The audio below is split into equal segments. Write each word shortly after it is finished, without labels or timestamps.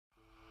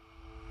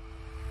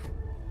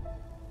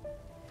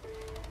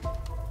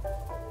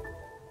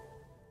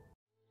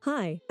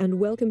Hi, and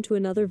welcome to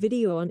another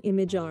video on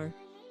ImagR.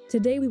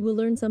 Today we will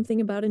learn something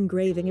about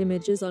engraving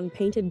images on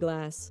painted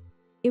glass.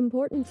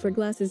 Important for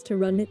glass is to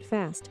run it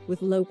fast,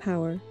 with low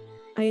power.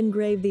 I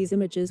engrave these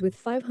images with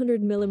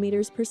 500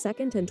 millimeters per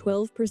second and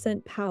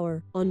 12%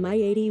 power on my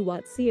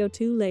 80-watt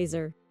CO2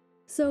 laser.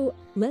 So,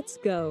 let's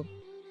go.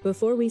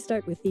 Before we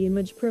start with the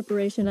image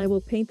preparation, I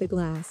will paint the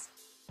glass,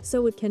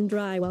 so it can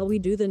dry while we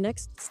do the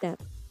next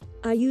step.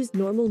 I used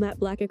normal matte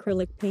black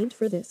acrylic paint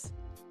for this.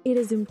 It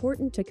is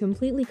important to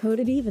completely coat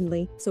it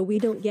evenly, so we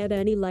don't get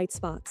any light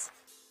spots.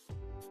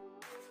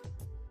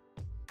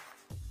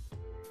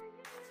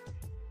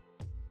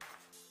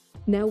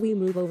 Now we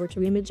move over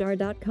to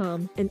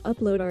imagr.com and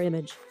upload our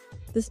image.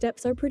 The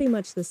steps are pretty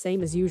much the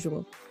same as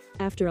usual.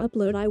 After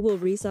upload, I will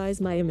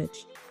resize my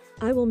image.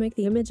 I will make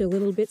the image a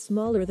little bit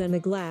smaller than the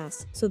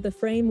glass, so the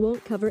frame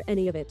won't cover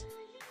any of it.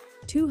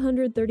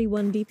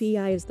 231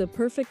 dpi is the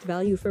perfect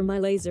value for my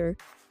laser.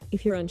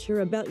 If you're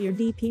unsure about your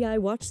DPI,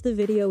 watch the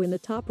video in the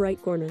top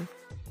right corner.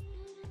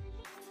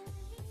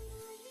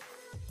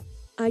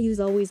 I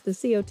use always the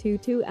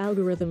CO2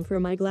 algorithm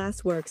for my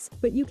glass works,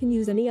 but you can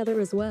use any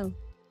other as well.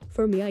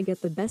 For me, I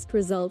get the best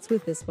results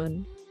with this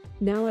one.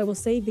 Now I will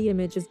save the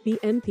image as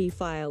BMP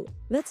file.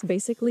 That's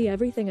basically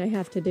everything I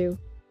have to do.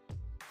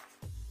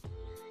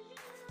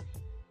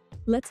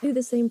 Let's do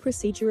the same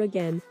procedure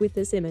again with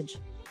this image.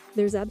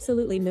 There's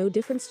absolutely no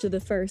difference to the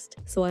first,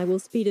 so I will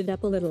speed it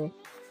up a little.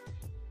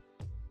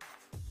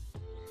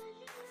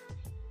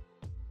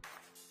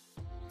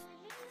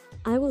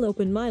 I will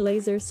open my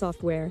laser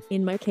software,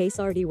 in my case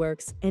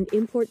Artworks, and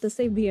import the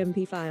saved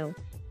BMP file.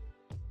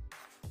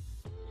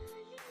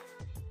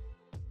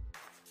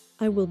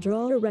 I will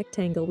draw a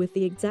rectangle with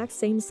the exact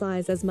same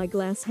size as my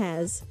glass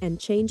has, and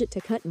change it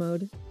to cut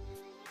mode.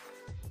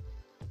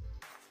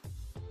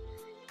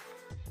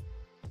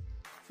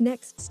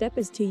 Next step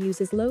is to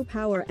use as low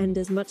power and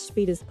as much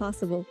speed as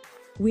possible.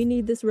 We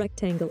need this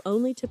rectangle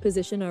only to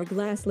position our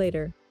glass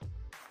later.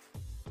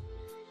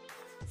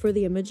 For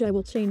the image, I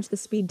will change the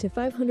speed to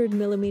 500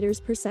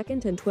 millimeters per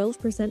second and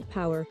 12%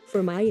 power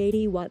for my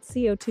 80-watt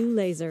CO2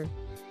 laser.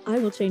 I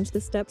will change the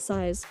step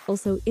size,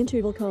 also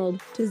interval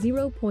called, to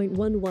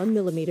 0.11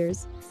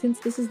 millimeters, since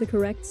this is the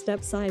correct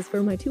step size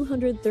for my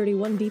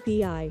 231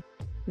 dpi.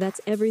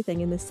 That's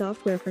everything in the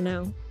software for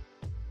now.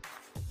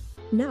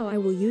 Now I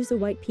will use a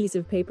white piece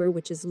of paper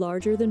which is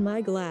larger than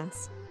my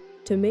glass.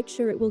 To make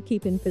sure it will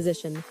keep in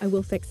position, I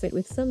will fix it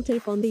with some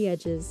tape on the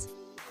edges.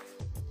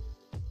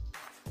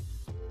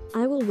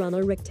 I will run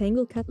a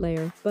rectangle cut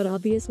layer, but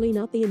obviously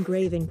not the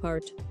engraving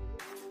part.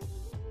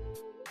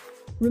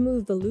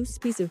 Remove the loose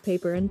piece of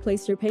paper and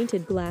place your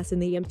painted glass in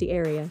the empty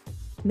area.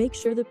 Make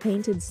sure the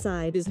painted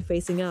side is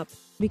facing up,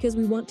 because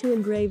we want to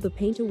engrave the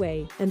paint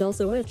away and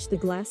also etch the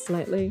glass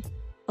slightly.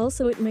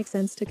 Also, it makes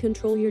sense to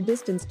control your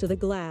distance to the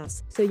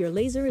glass, so your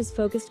laser is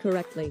focused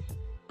correctly.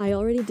 I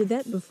already did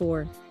that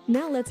before.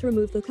 Now let's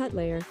remove the cut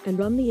layer and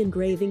run the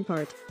engraving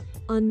part.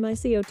 On my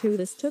CO2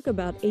 this took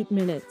about 8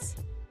 minutes.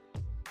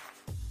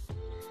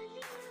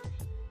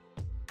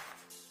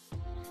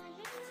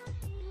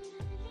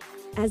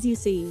 As you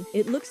see,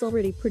 it looks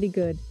already pretty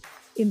good.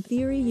 In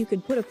theory, you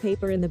could put a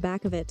paper in the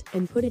back of it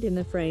and put it in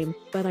the frame,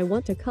 but I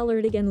want to color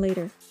it again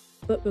later.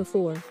 But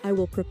before, I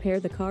will prepare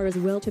the car as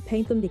well to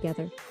paint them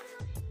together.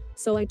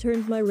 So I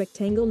turned my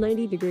rectangle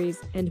 90 degrees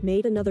and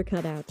made another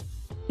cutout.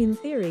 In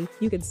theory,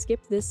 you could skip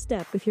this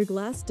step if your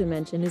glass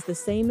dimension is the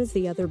same as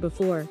the other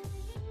before.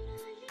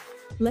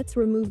 Let's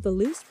remove the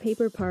loose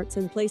paper parts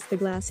and place the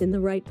glass in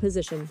the right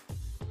position.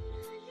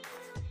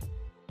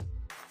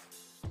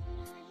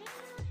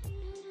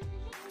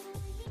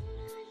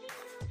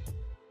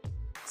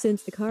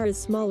 Since the car is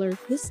smaller,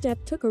 this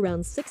step took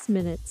around 6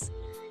 minutes.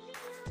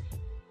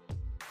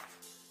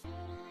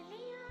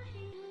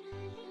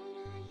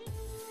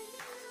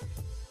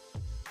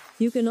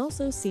 You can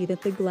also see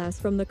that the glass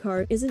from the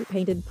car isn't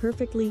painted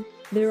perfectly.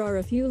 There are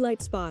a few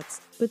light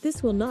spots, but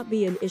this will not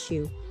be an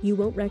issue. You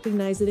won't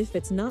recognize it if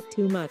it's not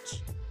too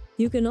much.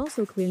 You can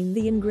also clean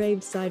the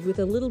engraved side with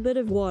a little bit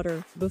of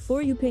water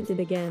before you paint it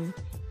again.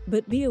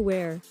 But be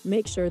aware,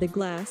 make sure the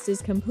glass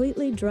is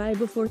completely dry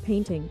before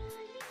painting.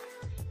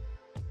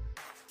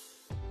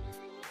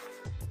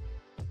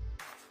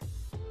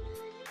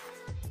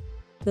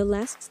 The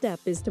last step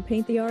is to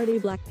paint the already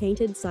black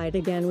painted side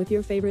again with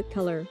your favorite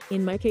color.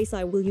 In my case,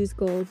 I will use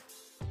gold.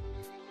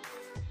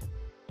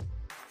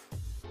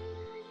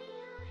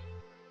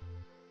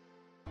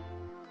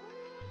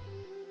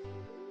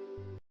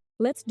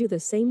 Let's do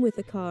the same with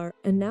the car,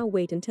 and now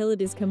wait until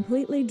it is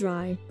completely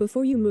dry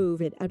before you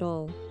move it at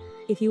all.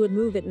 If you would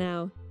move it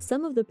now,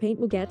 some of the paint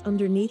will get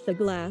underneath the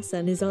glass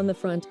and is on the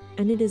front,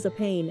 and it is a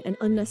pain and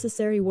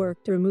unnecessary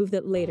work to remove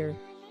that later.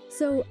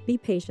 So, be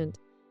patient.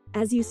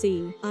 As you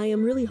see, I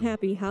am really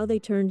happy how they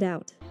turned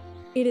out.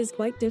 It is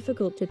quite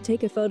difficult to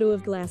take a photo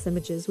of glass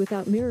images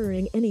without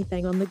mirroring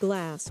anything on the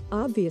glass,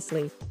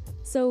 obviously.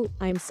 So,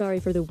 I'm sorry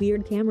for the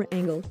weird camera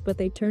angle, but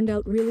they turned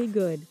out really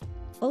good.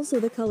 Also,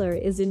 the color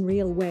is in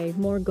real way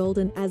more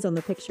golden as on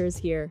the pictures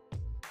here.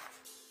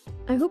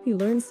 I hope you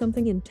learned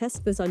something and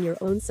test this on your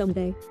own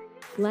someday.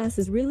 Glass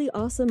is really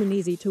awesome and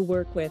easy to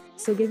work with,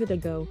 so give it a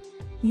go.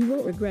 You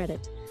won't regret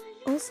it.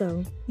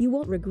 Also, you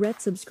won't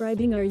regret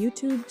subscribing our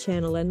YouTube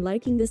channel and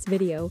liking this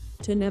video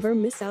to never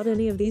miss out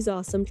any of these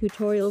awesome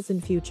tutorials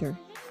in future.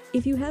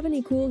 If you have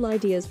any cool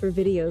ideas for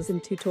videos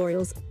and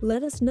tutorials,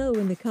 let us know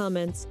in the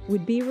comments,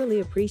 would be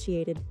really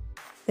appreciated.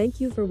 Thank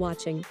you for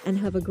watching and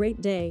have a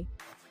great day.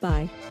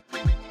 Bye.